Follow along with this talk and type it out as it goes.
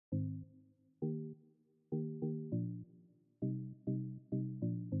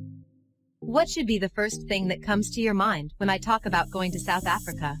What should be the first thing that comes to your mind when I talk about going to South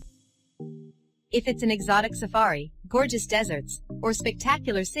Africa? If it's an exotic safari, gorgeous deserts, or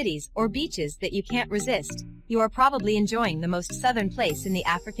spectacular cities or beaches that you can't resist, you are probably enjoying the most southern place in the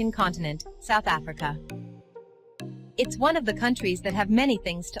African continent, South Africa. It's one of the countries that have many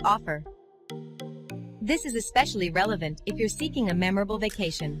things to offer. This is especially relevant if you're seeking a memorable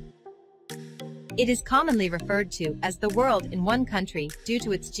vacation. It is commonly referred to as the world in one country due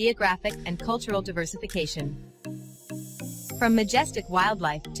to its geographic and cultural diversification. From majestic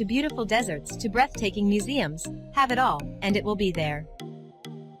wildlife to beautiful deserts to breathtaking museums, have it all, and it will be there.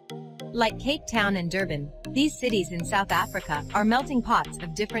 Like Cape Town and Durban, these cities in South Africa are melting pots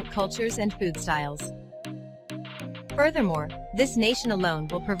of different cultures and food styles. Furthermore, this nation alone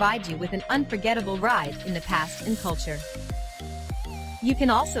will provide you with an unforgettable ride in the past and culture. You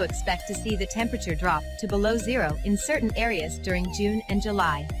can also expect to see the temperature drop to below zero in certain areas during June and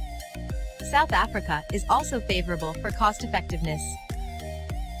July. South Africa is also favorable for cost-effectiveness.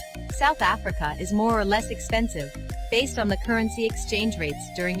 South Africa is more or less expensive, based on the currency exchange rates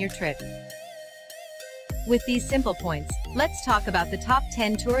during your trip. With these simple points, let's talk about the top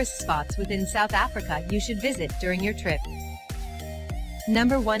 10 tourist spots within South Africa you should visit during your trip.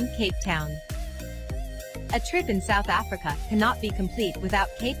 Number 1. Cape Town. A trip in South Africa cannot be complete without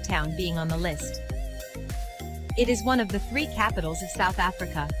Cape Town being on the list. It is one of the 3 capitals of South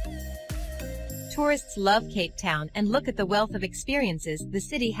Africa. Tourists love Cape Town and look at the wealth of experiences the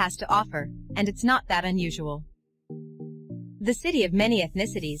city has to offer, and it's not that unusual. The city of many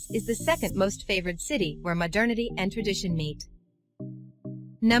ethnicities is the second most favored city where modernity and tradition meet.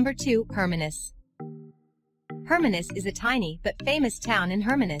 Number 2. Hermanus. Hermanus is a tiny but famous town in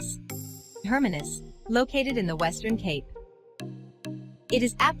Hermanus, located in the Western Cape. It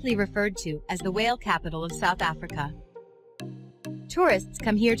is aptly referred to as the whale capital of South Africa. Tourists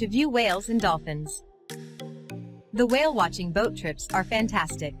come here to view whales and dolphins. The whale-watching boat trips are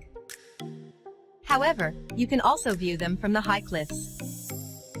fantastic. However, you can also view them from the high cliffs.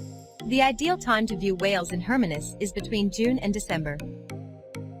 The ideal time to view whales in Hermanus is between June and December.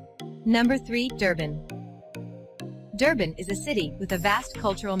 Number 3. Durban. Durban is a city with a vast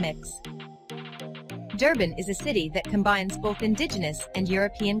cultural mix. Durban is a city that combines both indigenous and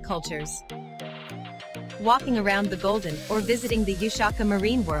European cultures. Walking around the Golden or visiting the Ushaka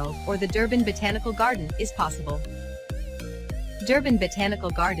Marine World or the Durban Botanical Garden is possible. Durban Botanical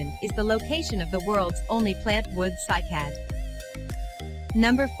Garden is the location of the world's only plant wood cycad.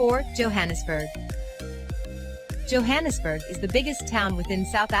 Number 4. Johannesburg. Johannesburg is the biggest town within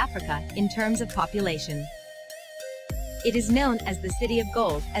South Africa in terms of population. It is known as the City of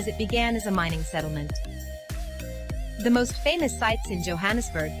Gold as it began as a mining settlement. The most famous sites in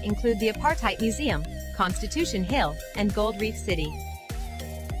Johannesburg include the Apartheid Museum, Constitution Hill, and Gold Reef City.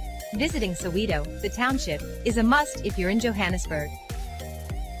 Visiting Soweto, the township, is a must if you're in Johannesburg.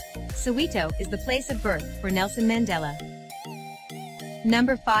 Soweto is the place of birth for Nelson Mandela.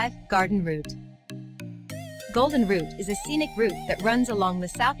 Number 5. Garden Route. Golden Route is a scenic route that runs along the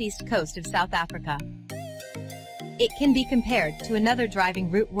southeast coast of South Africa. It can be compared to another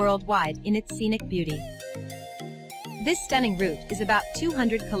driving route worldwide in its scenic beauty. This stunning route is about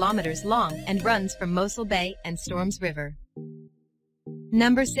 200 kilometers long and runs from Mossel Bay and Storms River.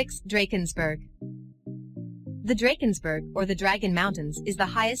 Number 6. Drakensberg. The Drakensberg, or the Dragon Mountains, is the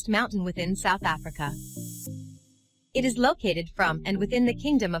highest mountain within South Africa. It is located from and within the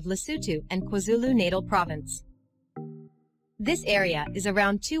Kingdom of Lesotho and KwaZulu-Natal Province. This area is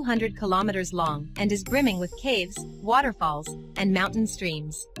around 200 kilometers long and is brimming with caves, waterfalls, and mountain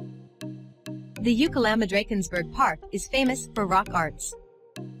streams. The Ukulama Drakensberg Park is famous for rock arts.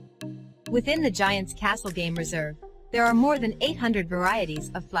 Within the Giant's Castle Game Reserve, there are more than 800 varieties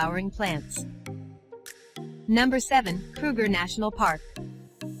of flowering plants. Number 7. Kruger National Park.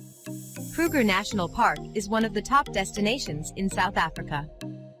 Kruger National Park is one of the top destinations in South Africa.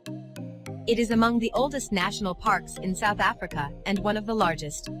 It is among the oldest national parks in South Africa and one of the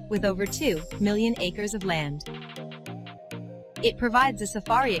largest, with over 2 million acres of land. It provides a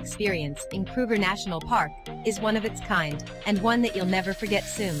safari experience in Kruger National Park, is one of its kind, and one that you'll never forget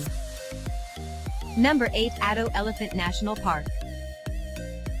soon. Number 8. Addo Elephant National Park.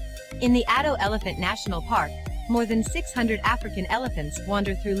 In the Addo Elephant National Park, more than 600 African elephants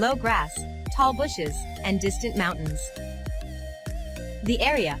wander through low grass, tall bushes, and distant mountains. The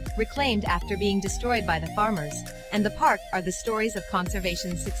area, reclaimed after being destroyed by the farmers, and the park are the stories of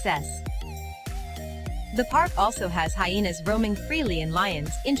conservation success. The park also has hyenas roaming freely and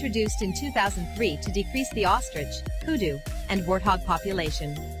lions introduced in 2003 to decrease the ostrich, kudu, and warthog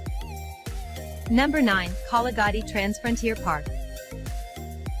population. Number 9. Kgalagadi Transfrontier Park.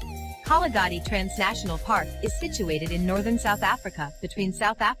 Kgalagadi Transnational Park is situated in northern South Africa, between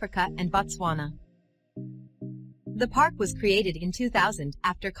South Africa and Botswana. The park was created in 2000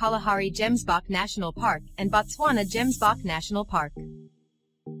 after Kalahari Gemsbok National Park and Botswana Gemsbok National Park.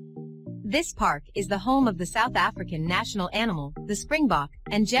 This park is the home of the South African national animal, the springbok,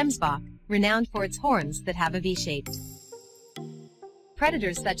 and Gemsbok, renowned for its horns that have a V-shape.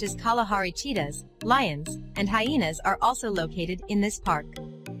 Predators such as Kalahari cheetahs, lions, and hyenas are also located in this park.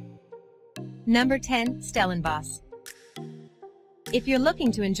 Number 10. Stellenbosch. If you're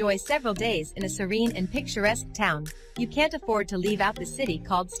looking to enjoy several days in a serene and picturesque town, you can't afford to leave out the city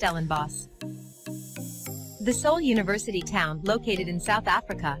called Stellenbosch. The sole university town located in South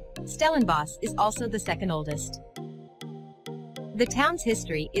Africa, Stellenbosch is also the second oldest. The town's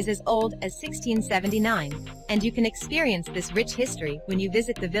history is as old as 1679, and you can experience this rich history when you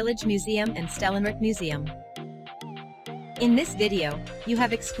visit the Village Museum and Stellenbosch Museum. In this video, you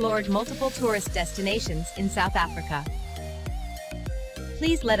have explored multiple tourist destinations in South Africa.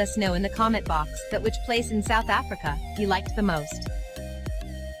 Please let us know in the comment box which place in South Africa you liked the most.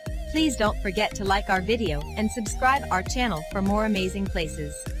 Please don't forget to like our video and subscribe our channel for more amazing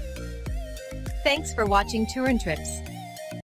places. Thanks for watching Tour and Trips.